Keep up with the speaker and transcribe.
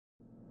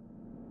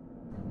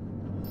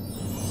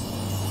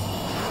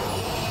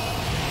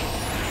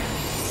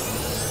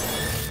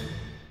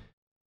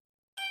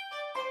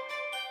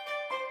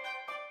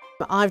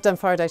I've done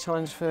Faraday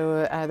Challenge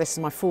for, this is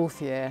my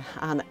 4th year,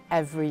 and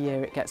every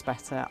year it gets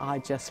better. I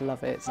just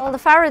love it. Well, the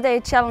Faraday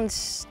Challenge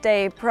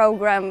Day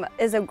program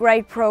is a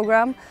great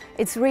program.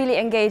 It's really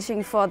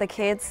engaging for the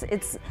kids.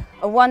 It's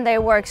a one-day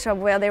workshop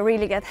where they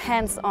really get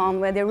hands-on,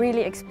 where they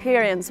really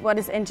experience what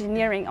is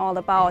engineering all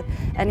about.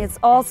 And it's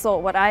also,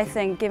 what I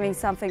think, giving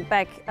something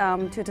back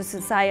to the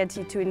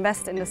society, to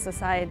invest in the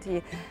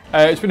society.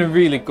 It's been a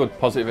really good,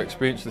 positive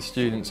experience for the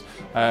students.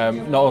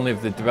 Not only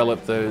have they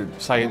developed the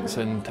science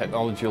and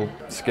technological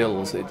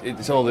skills,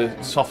 it's all the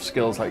soft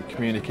skills like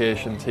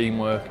communication,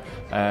 teamwork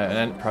and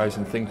enterprise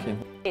and thinking.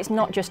 It's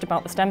not just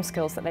about the STEM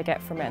skills that they get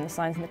from it, and the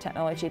science and the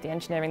technology, the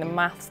engineering, the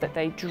maths that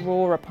they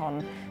draw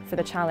upon for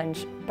the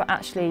challenge, but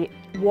actually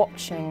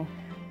watching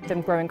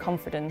them grow in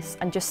confidence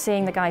and just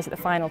seeing the guys at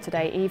the final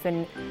today,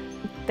 even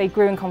they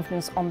grew in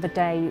confidence on the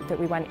day that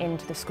we went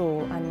into the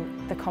school,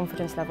 and the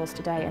confidence levels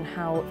today and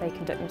how they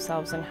conduct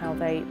themselves and how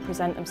they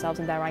present themselves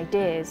and their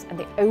ideas and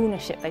the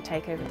ownership they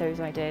take over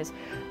those ideas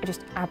are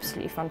just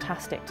absolutely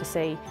fantastic to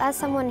see. As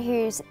someone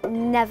who's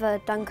never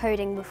done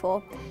coding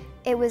before,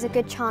 it was a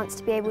good chance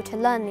to be able to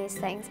learn these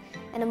things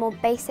in a more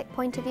basic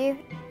point of view.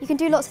 You can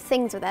do lots of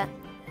things with it,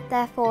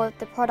 therefore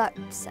the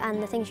products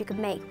and the things you could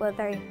make were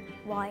very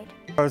wide.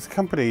 As a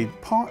company,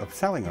 part of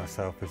selling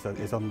ourselves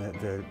is on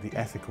the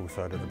ethical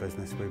side of the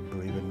business. We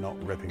believe in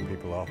not ripping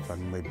people off,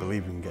 and we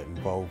believe in getting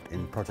involved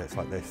in projects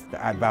like this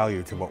that add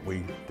value to what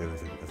we do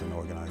as an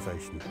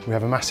organisation. We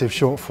have a massive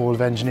shortfall of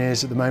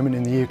engineers at the moment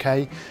in the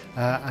UK,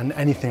 and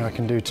anything I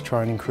can do to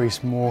try and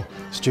increase more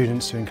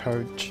students to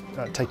encourage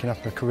taking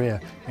up a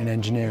career in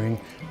engineering,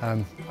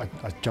 I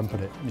jump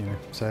at it, you know.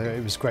 So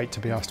it was great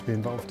to be asked to be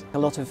involved. A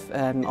lot of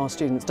our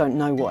students don't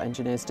know what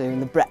engineers do and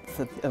the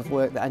breadth of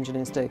work that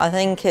engineers do. I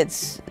think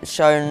it's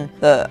shown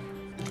that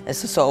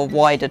it's a sort of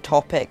wider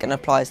topic and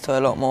applies to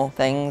a lot more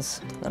things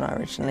than I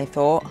originally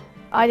thought.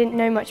 I didn't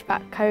know much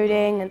about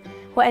coding and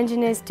what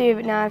engineers do,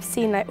 but now I've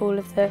seen all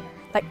of the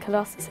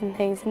Colossus and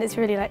things, and it's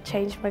really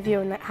changed my view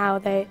on how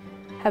they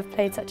have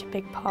played such a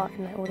big part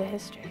in all the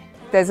history.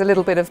 There's a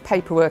little bit of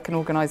paperwork and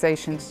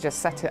organisation to just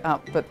set it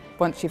up, but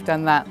once you've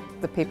done that,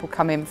 the people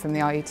come in from the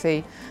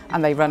IET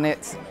and they run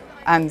it,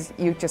 and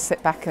you just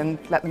sit back and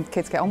let the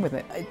kids get on with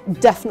it.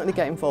 Definitely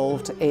get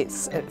involved.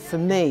 It's, for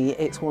me,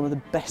 it's one of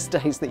the best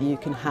days that you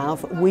can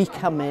have. We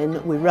come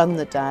in, we run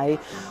the day.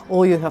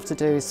 All you have to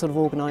do is sort of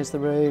organise the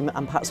room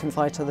and perhaps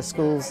invite other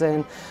schools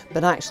in.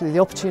 But actually the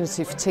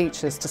opportunity for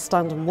teachers to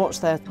stand and watch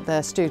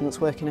their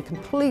students work in a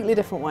completely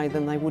different way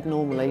than they would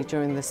normally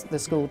during the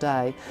school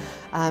day.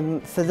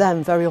 For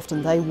them, very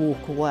often they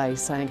walk away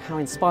saying how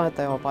inspired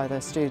they are by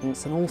their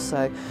students, and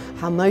also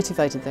how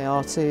motivated they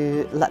are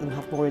to let them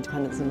have more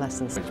independence in lessons.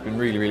 It's been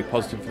really, really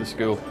positive for the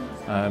school,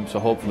 so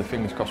hopefully,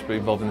 fingers crossed, we'll be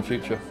involved in the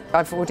future.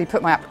 I've already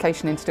put my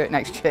application in to do it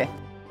next year.